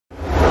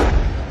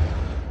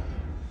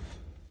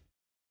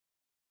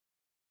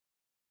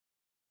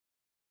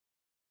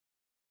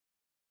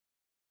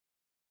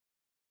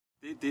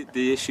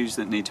The issues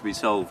that need to be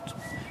solved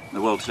in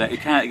the world today,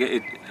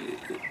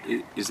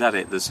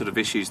 the sort of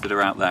issues that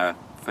are out there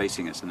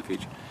facing us in the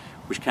future,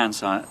 which can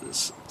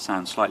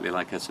sound slightly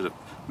like a sort of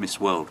Miss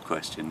World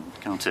question,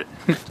 can't it,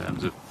 in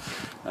terms of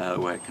the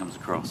way it comes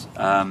across.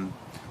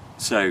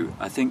 So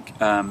I think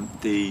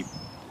the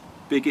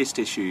biggest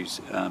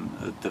issues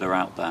that are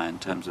out there in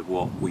terms of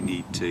what we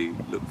need to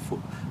look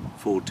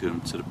forward to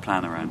and sort of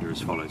plan around are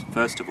as follows.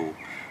 First of all,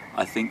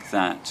 I think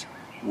that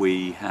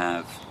we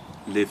have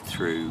lived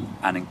through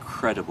an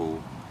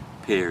incredible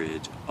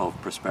period of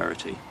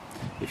prosperity.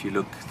 If you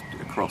look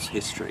across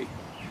history,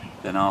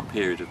 then our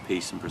period of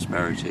peace and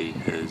prosperity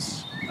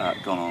has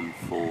gone on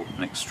for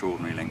an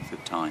extraordinary length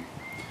of time.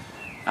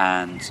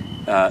 And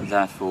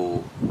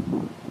therefore,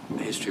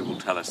 history will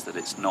tell us that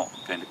it's not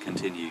going to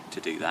continue to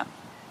do that.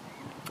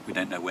 We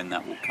don't know when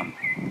that will come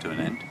to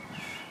an end.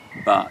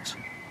 But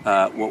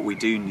what we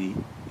do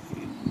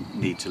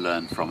need to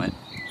learn from it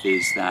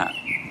is that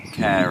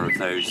care of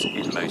those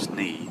in most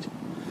need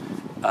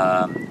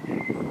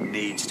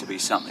needs to be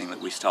something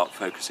that we start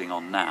focusing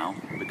on now,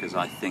 because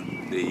I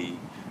think the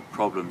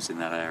problems in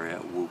that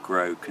area will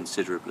grow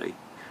considerably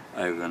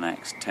over the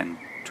next 10,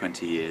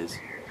 20 years.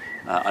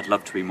 I'd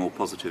love to be more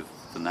positive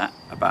than that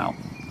about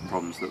the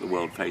problems that the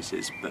world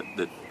faces, but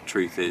the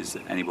truth is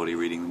that anybody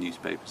reading the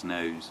newspapers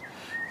knows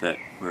that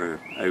we're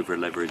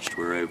over-leveraged,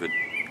 we're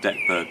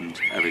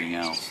over-debt-burdened, everything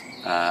else,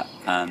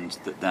 and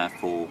that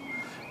therefore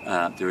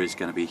there is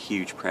going to be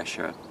huge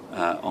pressure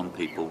on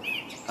people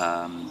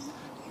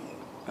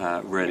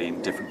really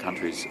in different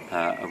countries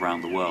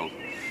around the world.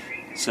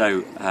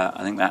 So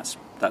I think that's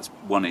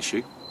one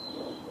issue.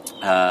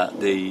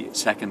 The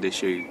second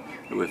issue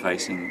that we're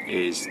facing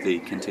is the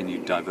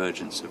continued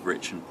divergence of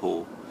rich and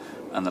poor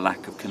and the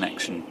lack of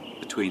connection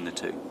between the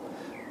two.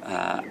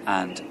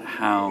 And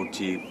how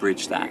do you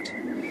bridge that?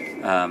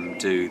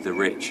 Do the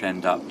rich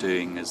end up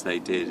doing as they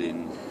did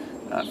in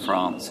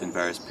France in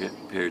various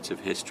periods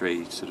of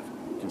history, sort of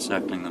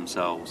encircling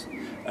themselves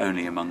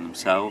only among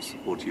themselves,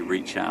 or do you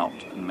reach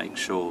out and make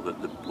sure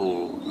that the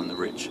poor and the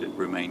rich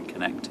remain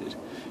connected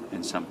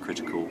in some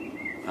critical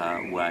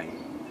way?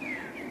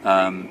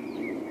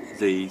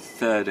 The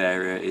third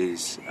area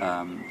is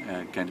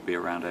going to be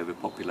around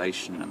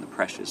overpopulation and the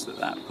pressures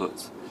that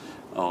puts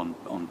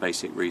on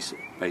basic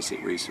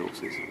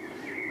resources.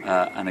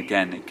 And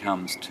again, it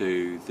comes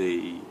to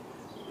the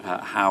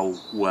how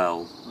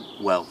well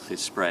wealth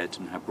is spread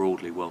and how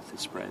broadly wealth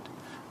is spread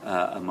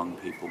among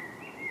people.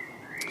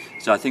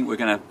 So I think we're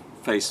going to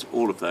face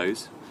all of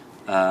those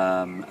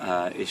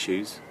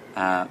issues.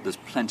 There's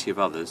plenty of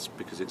others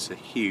because it's a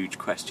huge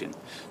question.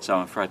 So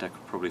I'm afraid I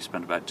could probably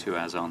spend about 2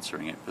 hours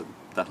answering it, but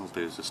that'll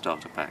do as a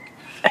starter pack.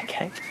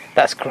 Okay,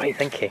 that's great,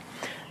 thank you.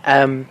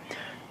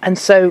 And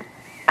so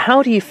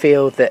how do you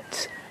feel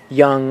that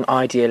young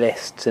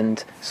idealists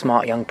and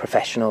smart young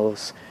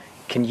professionals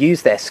can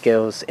use their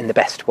skills in the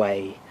best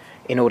way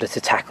in order to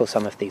tackle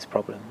some of these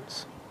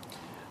problems?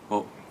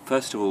 Well,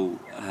 first of all,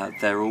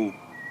 they're all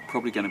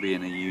probably going to be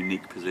in a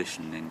unique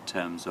position in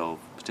terms of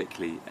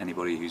particularly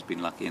anybody who's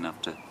been lucky enough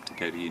to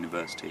go to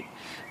university.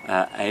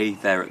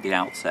 They're at the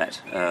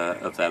outset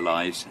of their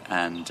lives,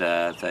 and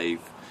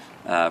they've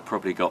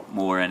probably got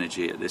more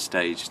energy at this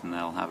stage than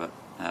they'll have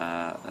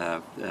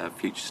at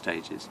future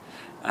stages.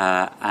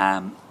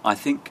 I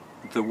think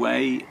the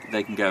way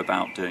they can go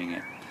about doing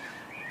it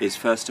is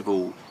first of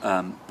all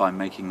by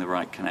making the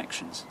right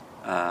connections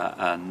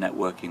and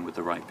networking with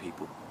the right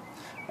people.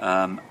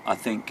 I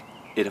think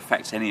it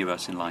affects any of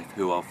us in life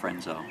who our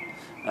friends are.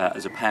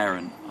 As a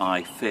parent,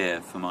 I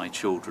fear for my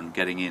children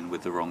getting in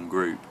with the wrong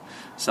group,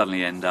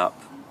 suddenly end up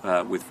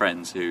with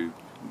friends who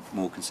are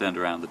more concerned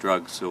around the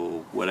drugs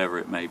or whatever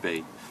it may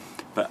be.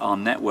 But our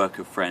network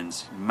of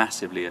friends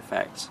massively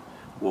affects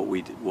what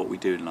we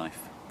do in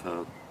life,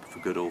 for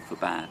good or for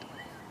bad.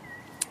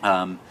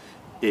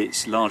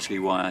 It's largely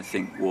why I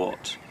think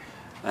what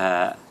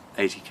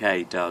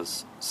ATK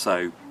does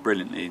so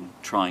brilliantly in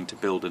trying to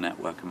build a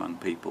network among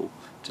people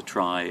to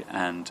try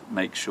and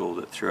make sure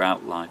that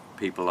throughout life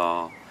people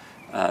are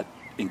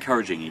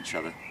encouraging each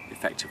other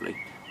effectively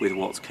with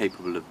what's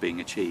capable of being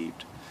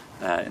achieved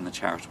in the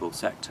charitable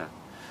sector.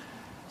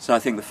 So I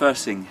think the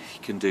first thing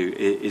you can do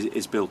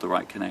is build the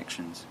right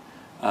connections.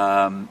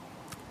 And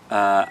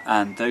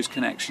those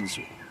connections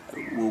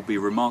will be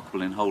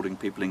remarkable in holding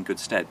people in good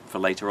stead for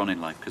later on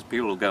in life, because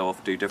people will go off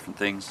and do different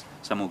things.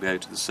 Some will go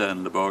to the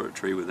CERN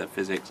laboratory with their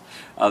physics,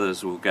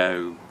 others will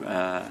go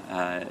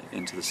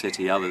into the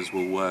city, others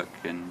will work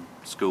in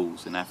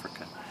schools in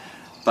Africa.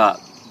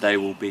 But they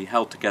will be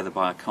held together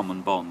by a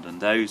common bond, and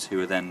those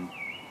who are then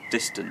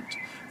distant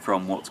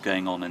from what's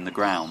going on in the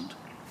ground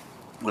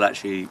will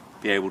actually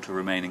be able to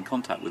remain in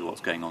contact with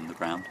what's going on the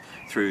ground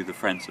through the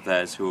friends of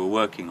theirs who are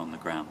working on the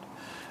ground.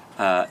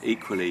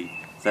 Equally,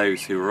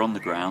 those who are on the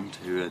ground,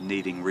 who are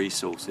needing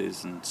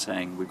resources and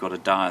saying we've got a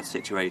dire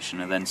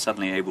situation, are then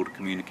suddenly able to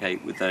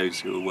communicate with those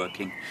who are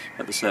working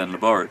at the CERN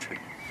laboratory.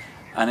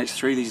 And it's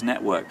through these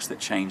networks that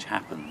change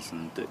happens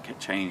and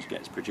that change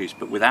gets produced.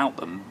 But without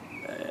them,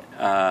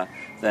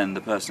 then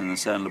the person in the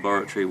CERN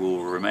laboratory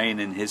will remain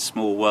in his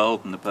small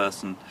world, and the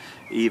person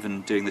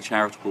even doing the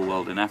charitable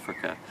world in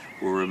Africa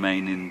will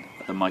remain in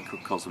the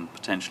microcosm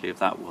potentially of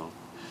that world.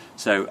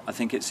 So I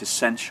think it's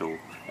essential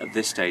at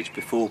this stage,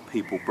 before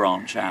people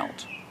branch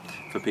out,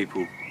 for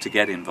people to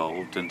get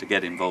involved and to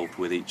get involved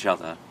with each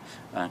other,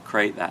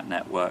 create that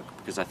network,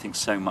 because I think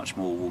so much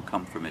more will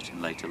come from it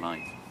in later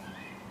life.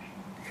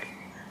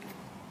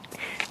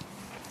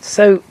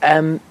 So,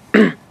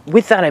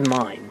 with that in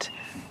mind,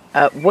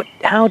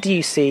 how do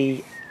you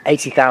see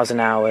 80,000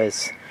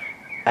 hours,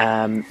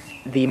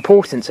 the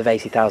importance of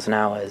 80,000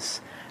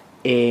 hours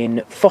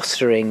in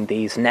fostering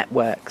these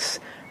networks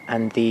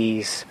and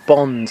these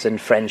bonds and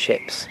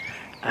friendships,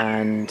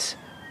 and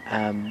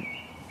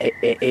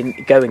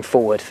in going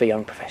forward for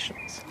young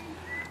professionals?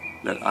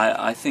 Look,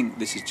 I think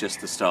this is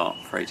just the start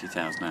for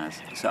 80,000 hours.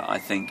 So I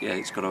think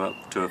it's got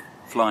up to a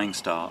flying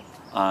start.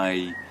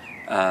 I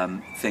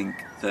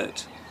think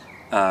that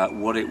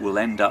what it will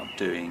end up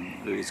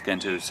doing is going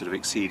to sort of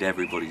exceed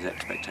everybody's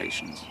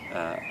expectations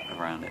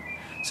around it.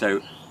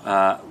 So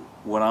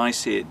what I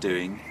see it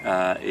doing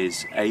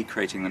is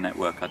creating the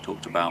network I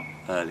talked about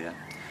earlier,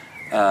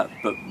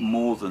 but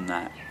more than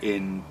that,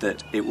 in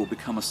that it will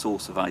become a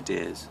source of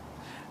ideas.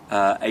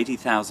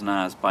 80,000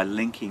 hours, by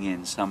linking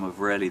in some of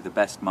really the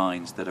best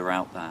minds that are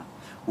out there,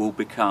 will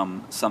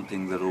become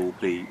something that will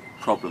be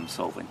problem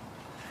solving.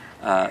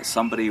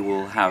 Somebody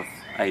will have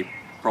a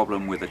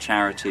problem with a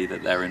charity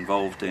that they're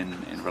involved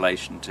in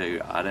relation to,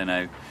 I don't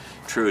know,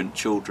 truant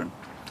children.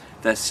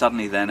 They're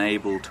suddenly then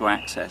able to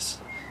access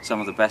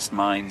some of the best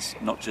minds,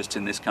 not just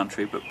in this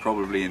country, but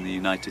probably in the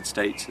United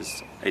States,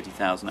 as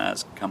 80,000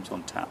 hours comes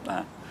on tap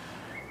there,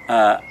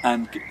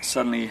 and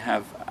suddenly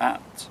have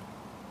at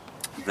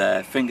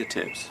their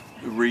fingertips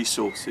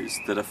resources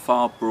that are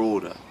far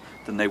broader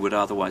than they would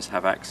otherwise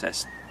have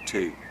access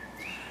to.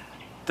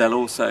 They'll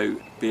also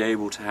be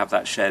able to have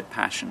that shared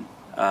passion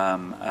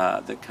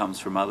that comes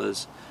from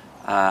others,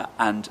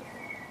 and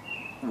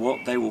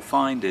what they will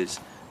find is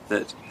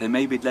that they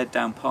may be led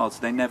down paths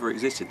they never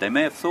existed. They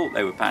may have thought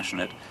they were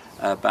passionate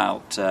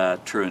about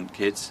truant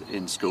kids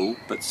in school,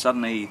 but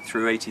suddenly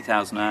through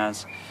 80,000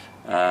 hours,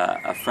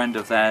 a friend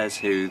of theirs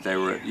who they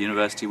were at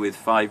university with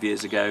 5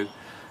 years ago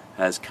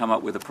has come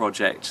up with a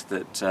project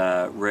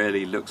that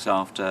really looks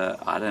after,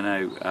 I don't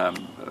know,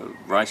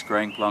 rice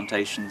growing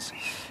plantations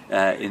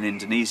in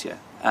Indonesia.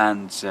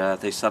 And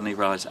they suddenly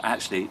realise,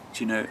 actually,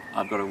 do you know,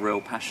 I've got a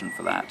real passion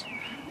for that.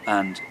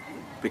 And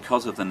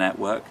because of the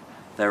network,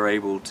 they're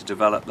able to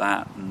develop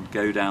that and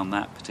go down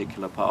that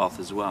particular path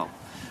as well.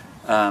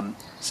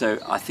 So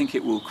I think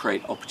it will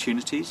create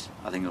opportunities,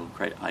 I think it will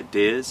create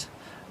ideas,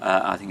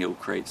 I think it will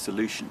create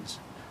solutions.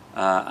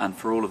 And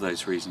for all of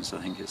those reasons, I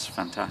think it's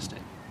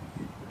fantastic.